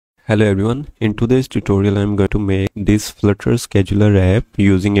Hello everyone, in today's tutorial I'm going to make this Flutter scheduler app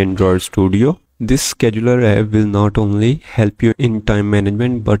using Android Studio. This scheduler app will not only help you in time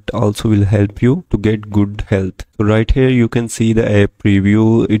management but also will help you to get good health. So right here you can see the app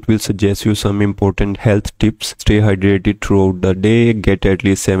preview. It will suggest you some important health tips. Stay hydrated throughout the day, get at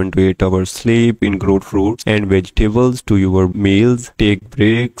least 7 to 8 hours sleep, include fruits and vegetables to your meals, take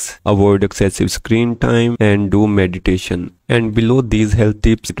breaks, avoid excessive screen time and do meditation. And below these health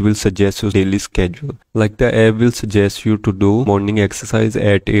tips, it will suggest your daily schedule. Like the app will suggest you to do morning exercise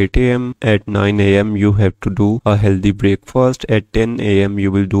at 8 a.m. At 9 a.m. you have to do a healthy breakfast. At 10 a.m.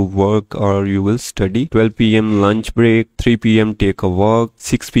 you will do work or you will study. 12 p.m. lunch break. 3 p.m. take a walk.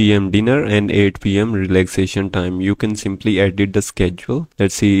 6 p.m. dinner and 8 p.m. relaxation time. You can simply edit the schedule.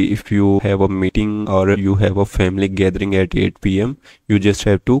 Let's see, if you have a meeting or you have a family gathering at 8 p.m. you just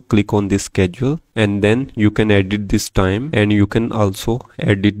have to click on this schedule and then you can edit this time. And you can also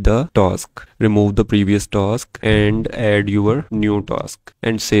edit the task, remove the previous task and add your new task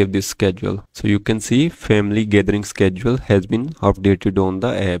and save this schedule. So you can see family gathering schedule has been updated on the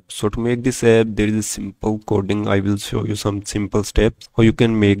app. So to make this app, there is a simple coding. I will show you some simple steps how you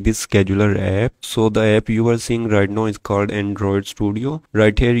can make this scheduler app. So the app you are seeing right now is called Android Studio.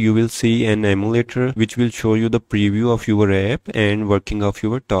 Right here you will see an emulator which will show you the preview of your app and working of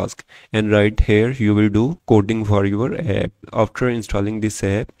your task. And right here you will do coding for your app. After installing this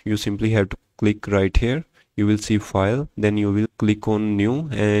app, you simply have to click right here. You will see file, then you will click on new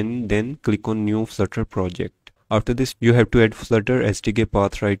and then click on new Flutter project. After this, you have to add Flutter SDK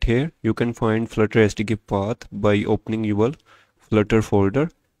path right here. You can find Flutter SDK path by opening your Flutter folder.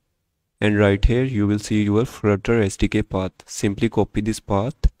 And right here, you will see your Flutter SDK path. Simply copy this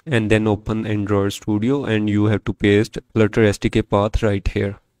path and then open Android Studio and you have to paste Flutter SDK path right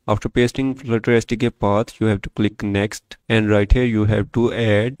here. After pasting Flutter SDK path, you have to click next and right here you have to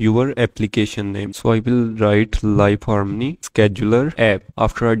add your application name. So I will write Life Harmony Scheduler app.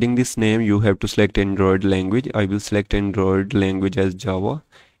 After adding this name, you have to select Android language. I will select Android language as Java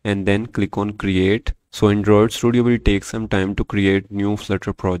and then click on create. So Android Studio will take some time to create new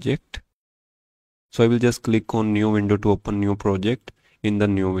Flutter project. So I will just click on new window to open new project in the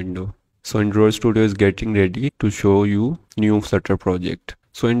new window. So Android Studio is getting ready to show you new Flutter project.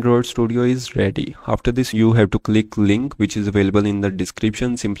 So Android Studio is ready. After this, you have to click link which is available in the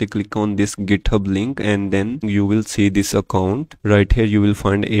description. Simply click on this GitHub link and then you will see this account. Right here you will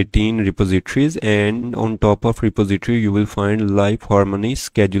find 18 repositories and on top of repository you will find Life Harmony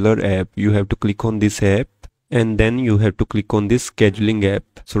Scheduler app. You have to click on this app and then you have to click on this scheduling app.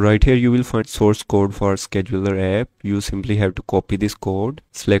 So right here you will find source code for scheduler app. You simply have to copy this code,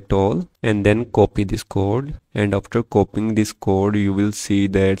 select all and then copy this code. And after copying this code, you will see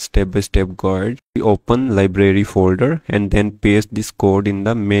that step-by-step guide. We open library folder and then paste this code in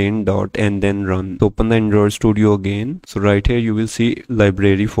the main dot and then run. So open the Android Studio again. So right here you will see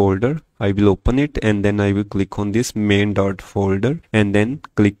library folder. I will open it and then I will click on this main dot folder and then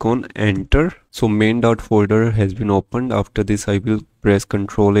click on enter. So main dot folder has been opened. After this I will press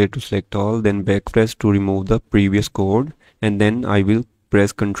Ctrl A to select all, then back press to remove the previous code and then I will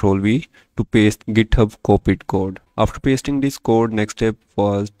press Ctrl V to paste GitHub copied code. After pasting this code, next step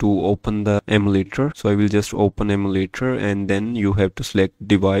was to open the emulator. So I will just open emulator and then you have to select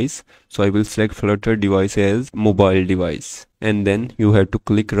device. So I will select Flutter device as mobile device. And then you have to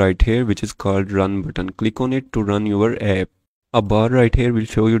click right here which is called run button. Click on it to run your app. A bar right here will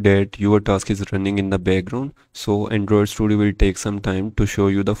show you that your task is running in the background. So Android Studio will take some time to show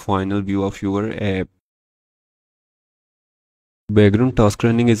you the final view of your app. Background task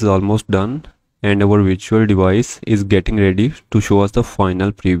running is almost done and our virtual device is getting ready to show us the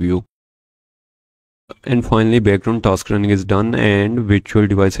final preview. And finally background task running is done and virtual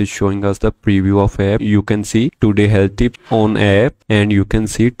device is showing us the preview of app. You can see today health tips on app and you can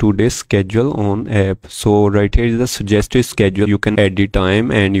see today's schedule on app. So right here is the suggested schedule. You can edit time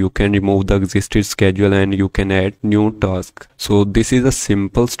and you can remove the existing schedule and you can add new task. So this is a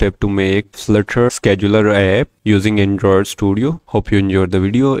simple step to make Flutter scheduler app using Android Studio. Hope you enjoyed the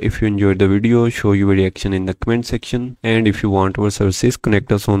video. If you enjoyed the video, show your reaction in the comment section. And if you want our services,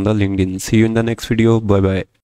 connect us on the LinkedIn. See you in the next video. Bye bye.